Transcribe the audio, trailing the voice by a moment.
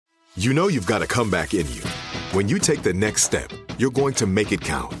You know you've got a comeback in you. When you take the next step, you're going to make it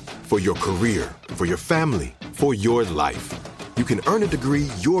count for your career, for your family, for your life. You can earn a degree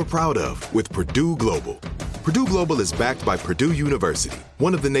you're proud of with Purdue Global. Purdue Global is backed by Purdue University,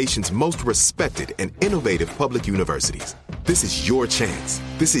 one of the nation's most respected and innovative public universities. This is your chance.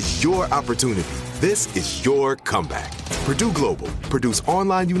 This is your opportunity. This is your comeback. Purdue Global, Purdue's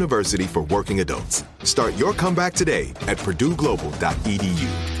online university for working adults. Start your comeback today at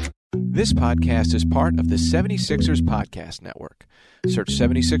purdueglobal.edu. This podcast is part of the 76ers Podcast Network. Search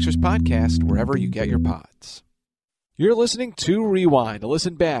 76ers Podcast wherever you get your pods. You're listening to Rewind, to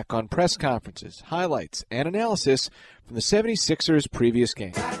listen back on press conferences, highlights, and analysis from the 76ers' previous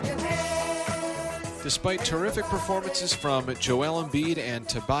game. Despite terrific performances from Joel Embiid and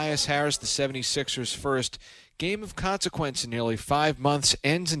Tobias Harris, the 76ers' first game of consequence in nearly 5 months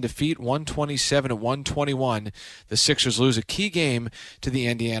ends in defeat 127-121. The Sixers lose a key game to the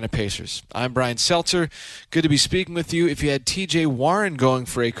Indiana Pacers. I'm Brian Seltzer. Good to be speaking with you. If you had TJ Warren going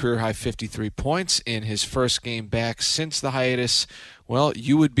for a career-high 53 points in his first game back since the hiatus, well,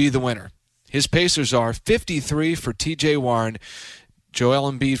 you would be the winner. His Pacers are 53 for TJ Warren.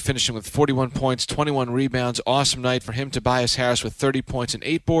 Joel Embiid finishing with 41 points, 21 rebounds. Awesome night for him. Tobias Harris with 30 points and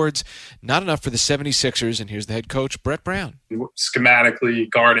 8 boards. Not enough for the 76ers, and here's the head coach, Brett Brown.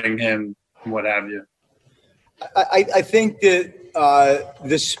 Schematically guarding him, what have you. I think that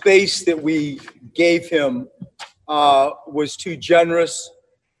the space that we gave him was too generous.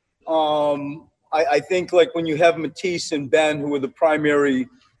 I think like when you have Matisse and Ben, who are the primary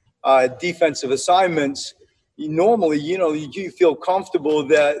defensive assignments, normally, you feel comfortable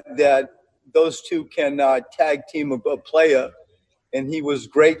that those two can tag team a player, and he was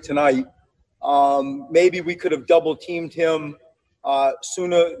great tonight. Maybe we could have double teamed him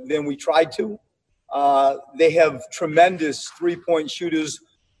sooner than we tried to. They have tremendous three-point shooters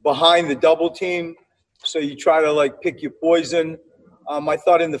behind the double team, so you try to pick your poison. I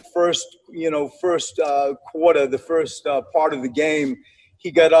thought in the first quarter, the first part of the game, he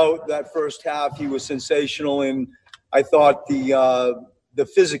got out that first half. He was sensational, and I thought the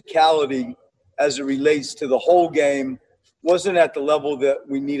physicality as it relates to the whole game wasn't at the level that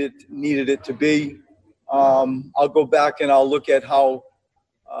we needed it to be. I'll go back and I'll look at how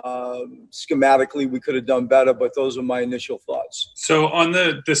schematically we could have done better, but those are my initial thoughts. So on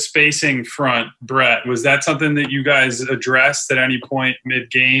the spacing front, Brett, was that something that you guys addressed at any point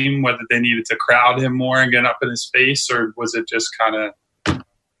mid-game, whether they needed to crowd him more and get up in his face, or was it just kind of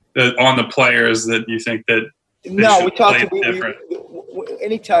on the players that you think that no, we talked about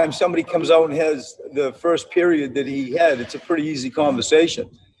anytime somebody comes out and has the first period that he had, it's a pretty easy conversation.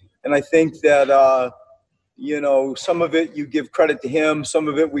 And I think that, some of it you give credit to him. Some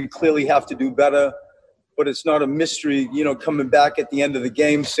of it we clearly have to do better. But it's not a mystery, coming back at the end of the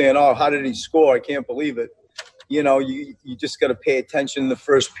game saying, oh, how did he score? I can't believe it. You just got to pay attention in the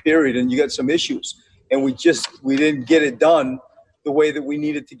first period, and you got some issues. And we didn't get it done the way that we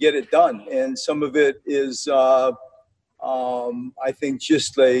needed to get it done. And some of it is, I think,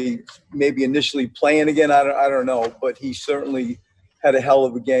 just maybe initially playing again. I don't know. But he certainly had a hell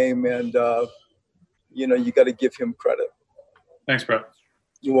of a game. And, you got to give him credit. Thanks, Brett.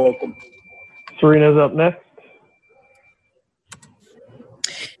 You're welcome. Serena's up next.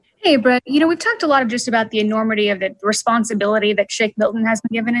 Hey, Brett. We've talked a lot just about the enormity of the responsibility that Shake Milton has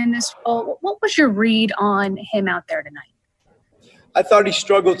been given in this role. What was your read on him out there tonight? I thought he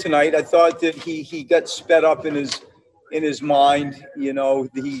struggled tonight. I thought that he got sped up in his mind. He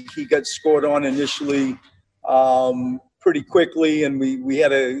got scored on initially pretty quickly, and we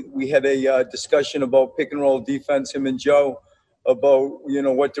had a discussion about pick and roll defense, him and Joe, about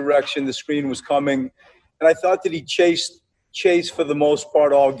what direction the screen was coming, and I thought that he chased for the most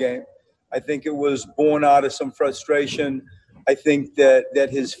part all game. I think it was born out of some frustration. I think that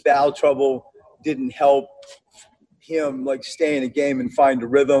his foul trouble didn't help him stay in a game and find a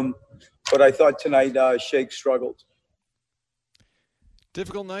rhythm. But I thought tonight Shake struggled.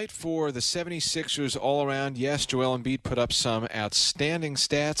 Difficult night for the 76ers all around. Yes, Joel Embiid put up some outstanding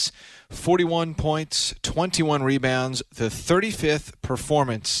stats. 41 points, 21 rebounds, the 35th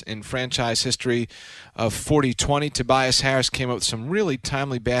performance in franchise history of 40-20. Tobias Harris came up with some really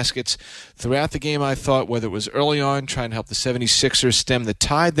timely baskets throughout the game, I thought, whether it was early on trying to help the 76ers stem the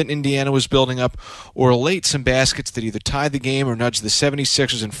tide that Indiana was building up, or late some baskets that either tied the game or nudged the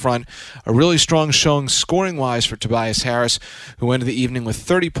 76ers in front. A really strong showing scoring-wise for Tobias Harris, who ended the evening evening with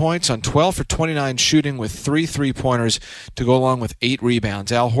 30 points on 12 for 29 shooting with 3 3-pointers to go along with 8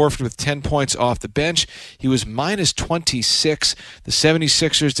 rebounds. Al Horford with 10 points off the bench. He was minus 26. The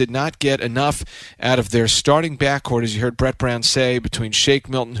 76ers did not get enough out of their starting backcourt, as you heard Brett Brown say, between Shake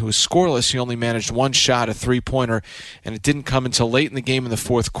Milton, who was scoreless. He only managed 1 shot, a 3-pointer, and it didn't come until late in the game in the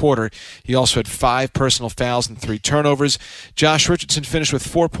fourth quarter. He also had 5 personal fouls and 3 turnovers. Josh Richardson finished with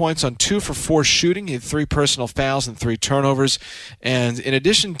 4 points on 2 for 4 shooting. He had 3 personal fouls and 3 turnovers. And in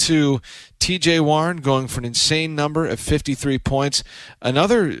addition to T.J. Warren going for an insane number of 53 points,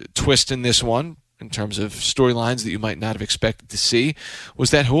 another twist in this one, in terms of storylines that you might not have expected to see,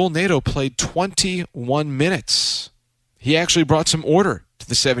 was that Raul Neto played 21 minutes. He actually brought some order to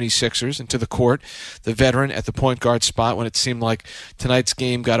the 76ers and to the court, the veteran at the point guard spot when it seemed like tonight's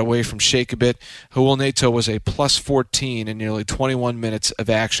game got away from Shake a bit. Raul Neto was a plus 14 in nearly 21 minutes of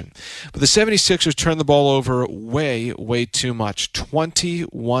action. But the 76ers turned the ball over way, way too much,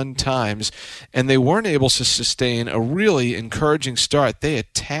 21 times, and they weren't able to sustain a really encouraging start. They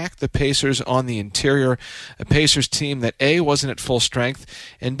attacked the Pacers on the interior, a Pacers team that A, wasn't at full strength,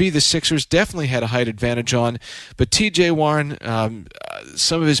 and B, the Sixers definitely had a height advantage on. But T.J. Warren,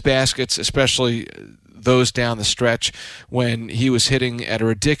 some of his baskets, especially those down the stretch when he was hitting at a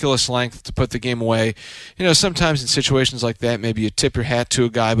ridiculous length to put the game away. You know, sometimes in situations like that, maybe you tip your hat to a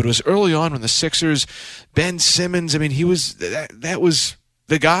guy, but it was early on when the Sixers, Ben Simmons, I mean, he was that was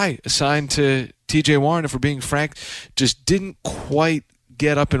the guy assigned to T.J. Warren, if we're being frank, just didn't quite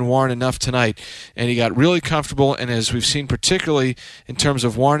get up in Warren enough tonight, and he got really comfortable. And as we've seen, particularly in terms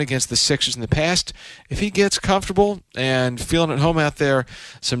of Warren against the Sixers in the past, if he gets comfortable and feeling at home out there,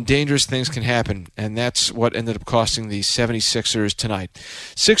 some dangerous things can happen, and that's what ended up costing the 76ers tonight.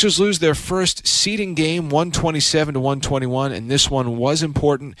 Sixers lose their first seeding game, 127-121, and this one was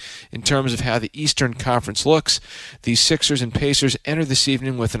important in terms of how the Eastern Conference looks. The Sixers and Pacers entered this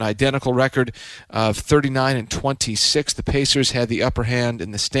evening with an identical record of 39-26. The Pacers had the upper hand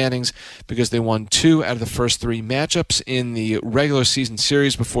in the standings because they won 2 out of the first 3 matchups in the regular season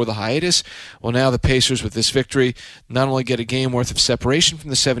series before the hiatus. Well, now the Pacers, with this victory, not only get a game worth of separation from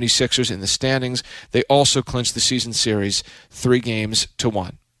the 76ers in the standings, they also clinch the season series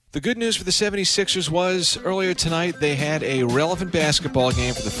 3-1. The good news for the 76ers was earlier tonight they had a relevant basketball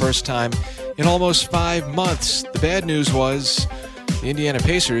game for the first time in almost 5 months. The bad news was the Indiana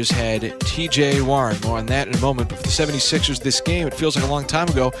Pacers had T.J. Warren. More on that in a moment. But for the 76ers, this game, it feels like a long time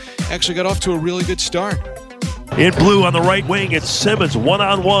ago, actually got off to a really good start. In blue on the right wing, it's Simmons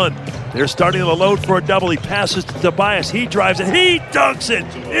one-on-one. They're starting to load for a double. He passes to Tobias. He drives it. He dunks it.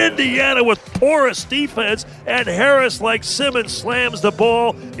 Indiana with porous defense, and Harris, like Simmons, slams the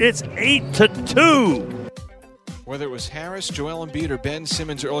ball. It's 8-2. Whether it was Harris, Joel Embiid, or Ben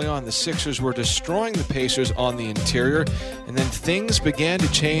Simmons early on, the Sixers were destroying the Pacers on the interior, and then things began to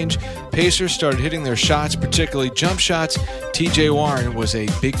change. Pacers started hitting their shots, particularly jump shots. T.J. Warren was a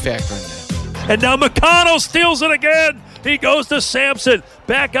big factor in that. And now McConnell steals it again. He goes to Sampson.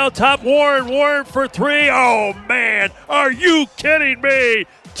 Back out top, Warren. Warren for 3. Oh, man. Are you kidding me?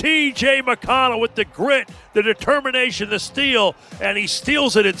 T.J. McConnell with the grit, the determination, the steal, and he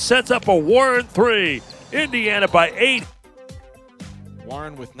steals it and sets up a Warren 3. Indiana by 8.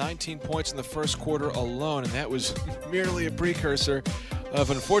 Warren with 19 points in the first quarter alone, and that was merely a precursor of,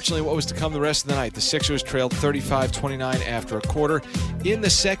 unfortunately, what was to come the rest of the night. The Sixers trailed 35-29 after a quarter. In the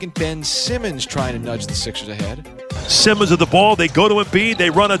second, Ben Simmons trying to nudge the Sixers ahead. Simmons with the ball. They go to Embiid. They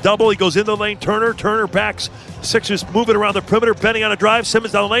run a double. He goes into the lane. Turner backs. Sixers moving around the perimeter. Benning on a drive.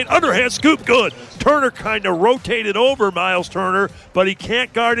 Simmons down the lane. Underhand scoop. Good. Turner kind of rotated over Miles Turner, but he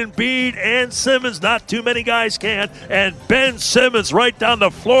can't guard Embiid and Simmons. Not too many guys can. And Ben Simmons right down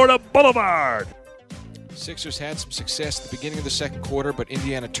the Florida Boulevard. Sixers had some success at the beginning of the second quarter, but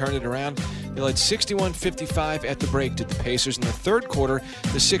Indiana turned it around. They led 61-55 at the break, did the Pacers. In the third quarter,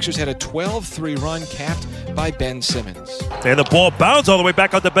 the Sixers had a 12-3 run capped by Ben Simmons. And the ball bounds all the way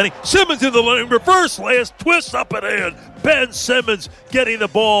back out to Benning. Simmons in the lane, reverse last, twist up and in. Ben Simmons getting the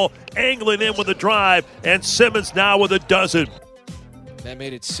ball, angling in with a drive, and Simmons now with a dozen. That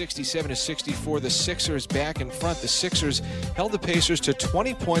made it 67-64. The Sixers back in front. The Sixers held the Pacers to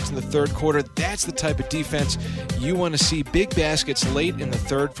 20 points in the third quarter. That's the type of defense you want to see. Big baskets late in the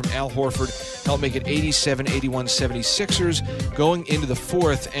third from Al Horford helped make it 87-81 76ers going into the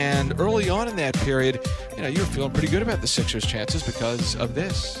fourth. And early on in that period, you were feeling pretty good about the Sixers' chances because of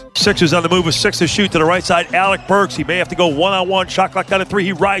this. Sixers on the move with 6 to shoot to the right side. Alec Burks, he may have to go one-on-one. Shot clock down to 3.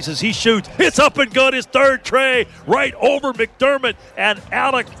 He rises. He shoots. It's up and good. His third tray right over McDermott. And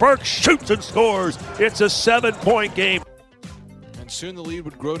Alec Burks shoots and scores. It's a 7-point game. Soon the lead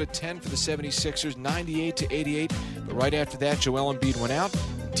would grow to 10 for the 76ers, 98-88. But right after that, Joel Embiid went out.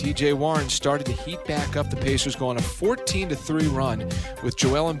 T.J. Warren started to heat back up. The Pacers go on a 14-3 run with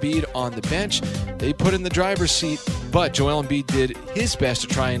Joel Embiid on the bench. They put in the driver's seat, but Joel Embiid did his best to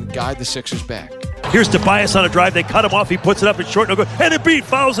try and guide the Sixers back. Here's Tobias on a drive. They cut him off. He puts it up. It's short. No good. And Embiid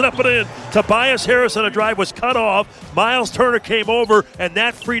fouls it up and in. Tobias Harris on a drive was cut off. Miles Turner came over, and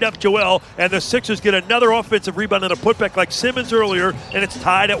that freed up Joel. And the Sixers get another offensive rebound and a putback like Simmons earlier, and it's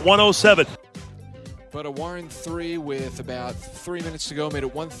tied at 107. But a Warren three with about 3 minutes to go made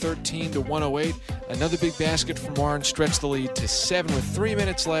it 113-108. Another big basket from Warren stretched the lead to 7 with 3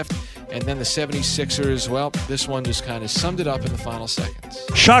 minutes left. And then the 76ers, well, this one just kind of summed it up in the final seconds.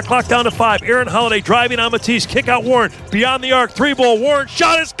 Shot clock down to 5. Aaron Holiday driving on Matisse. Kick out Warren. Beyond the arc. 3-ball. Warren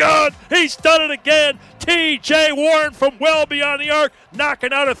shot is good. He's done it again. T.J. Warren from well beyond the arc,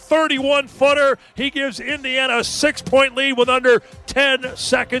 knocking out a 31-footer. He gives Indiana a 6-point lead with under 10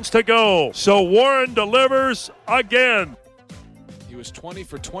 seconds to go. So Warren delivers again. He was 20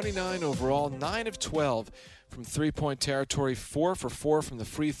 for 29 overall, 9 of 12 from three-point territory, 4 for 4 from the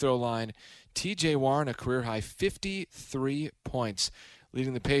free throw line. T.J. Warren, a career-high 53 points,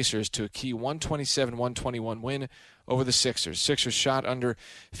 leading the Pacers to a key 127-121 win over the Sixers. Sixers shot under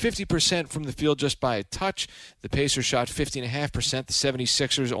 50% from the field just by a touch. The Pacers shot 50.5%. The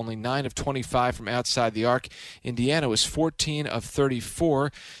 76ers only 9 of 25 from outside the arc. Indiana was 14 of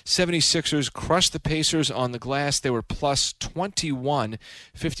 34. 76ers crushed the Pacers on the glass. They were plus 21,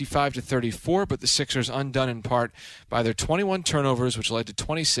 55-34, but the Sixers undone in part by their 21 turnovers, which led to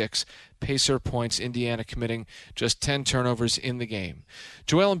 26 Pacer points, Indiana committing just 10 turnovers in the game.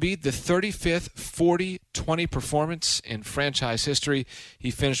 Joel Embiid, the 35th 40-20 performance in franchise history.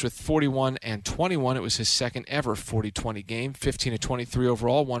 He finished with 41 and 21. It was his second ever 40-20 game. 15 of 23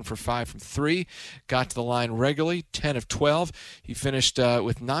 overall, 1 for 5 from 3. Got to the line regularly, 10 of 12. He finished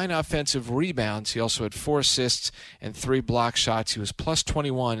with 9 offensive rebounds. He also had 4 assists and 3 block shots. He was plus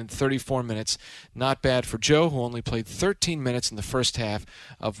 21 in 34 minutes. Not bad for Joe, who only played 13 minutes in the first half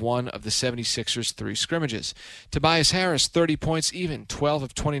of one of the 76ers' 3 scrimmages. Tobias Harris, 30 points even, 12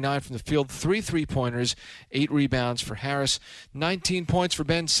 of 29 from the field, 3 3-pointers, 8 rebounds for Harris, 19 points for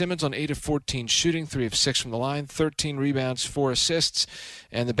Ben Simmons on 8 of 14 shooting, 3 of 6 from the line, 13 rebounds, 4 assists.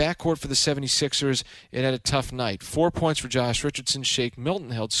 And the backcourt for the 76ers, it had a tough night. 4 points for Josh Richardson. Shake Milton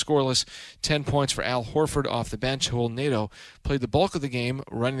held scoreless. 10 points for Al Horford off the bench. Joel Nato played the bulk of the game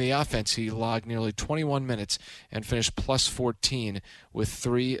running the offense. He logged nearly 21 minutes and finished plus 14 with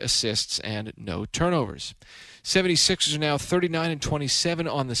 3 assists and no turnovers. 76ers are now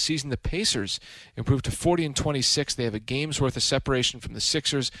 39-27 on the season. The Pacers improved to 40-26. They have a game's worth of separation from the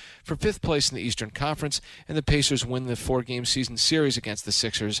Sixers for 5th place in the Eastern Conference, and the Pacers win the 4-game season series against the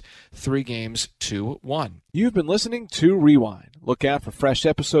Sixers, 3-1. You've been listening to Rewind. Look out for fresh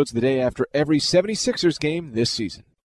episodes the day after every 76ers game this season.